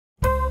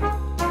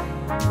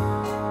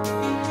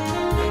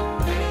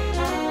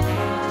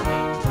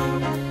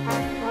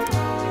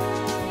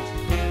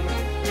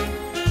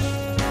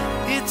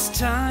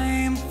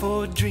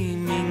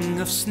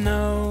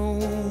snow,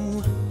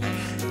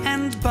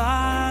 and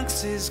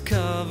boxes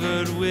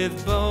covered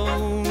with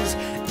bows.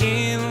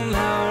 In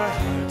our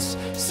hearts,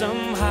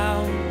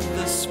 somehow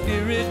the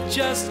spirit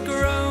just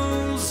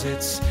grows.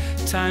 It's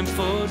time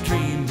for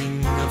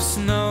dreaming of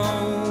snow.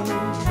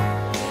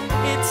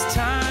 It's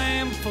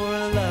time for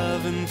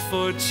love and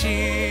for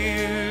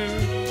cheer,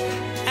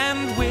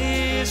 and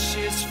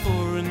wishes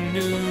for a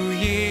new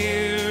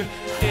year.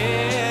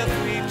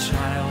 Every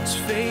child's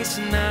face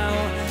now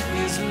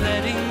is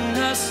letting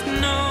us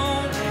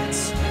know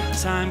it's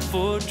time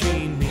for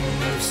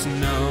dreaming of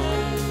snow.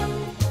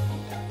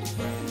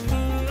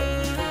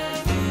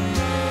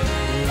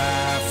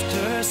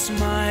 Laughter,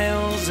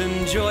 smiles,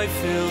 and joy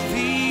fill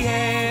the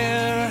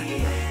air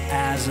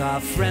as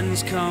our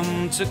friends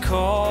come to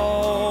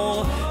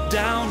call.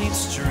 Down each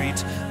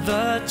street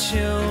the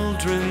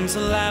children's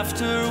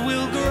laughter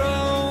will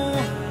grow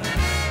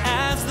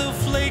as the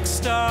flakes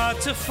start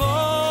to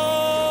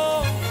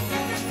fall.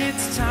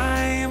 It's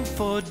time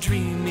for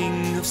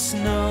dreaming of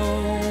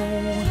snow,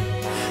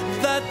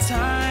 the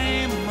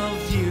time of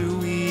year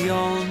we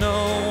all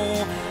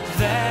know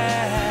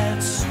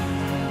that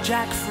soon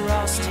Jack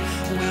Frost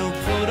will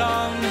put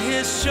on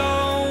his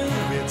show.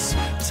 It's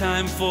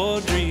time for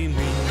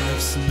dreaming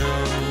of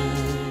snow.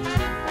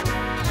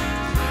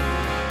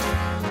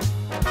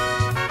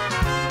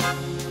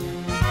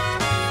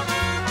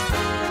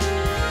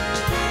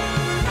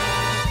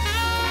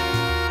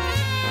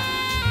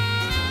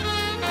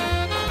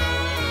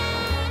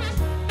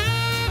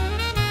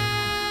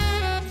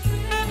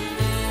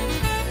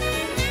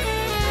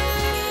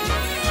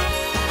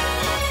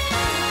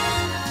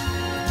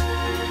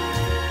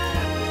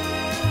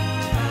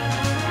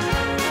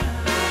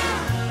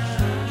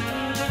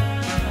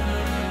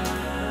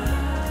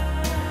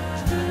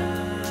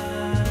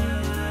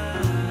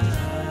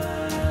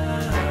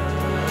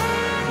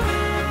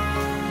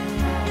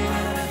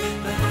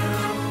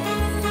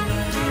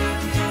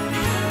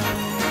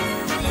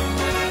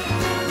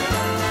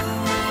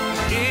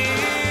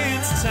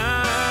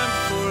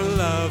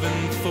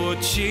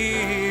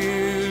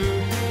 Cheer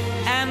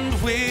and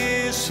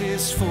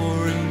wishes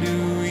for a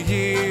new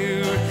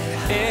year.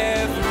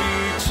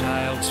 Every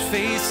child's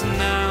face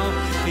now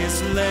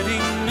is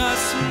letting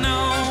us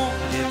know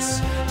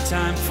it's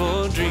time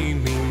for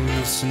dreaming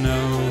of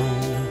snow.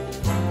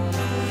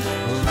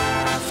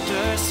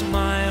 Laughter,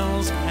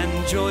 smiles,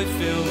 and joy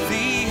fill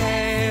the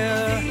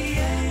air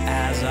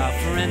as our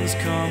friends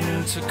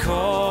come to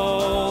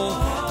call.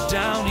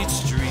 Down each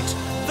street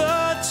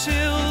the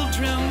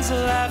children's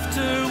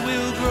laughter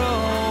will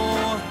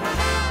grow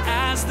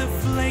as the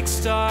flakes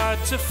start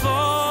to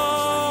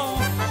fall.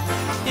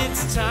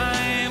 It's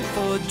time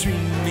for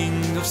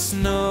dreaming of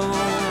snow,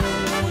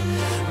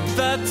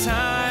 the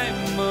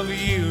time of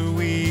year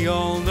we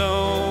all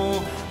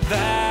know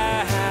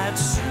that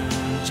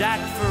soon Jack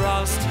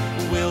Frost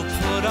will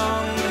put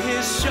on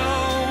his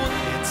show.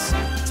 It's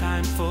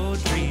time for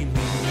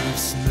dreaming of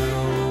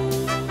snow,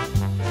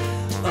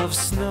 of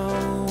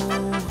snow,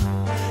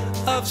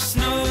 of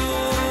snow.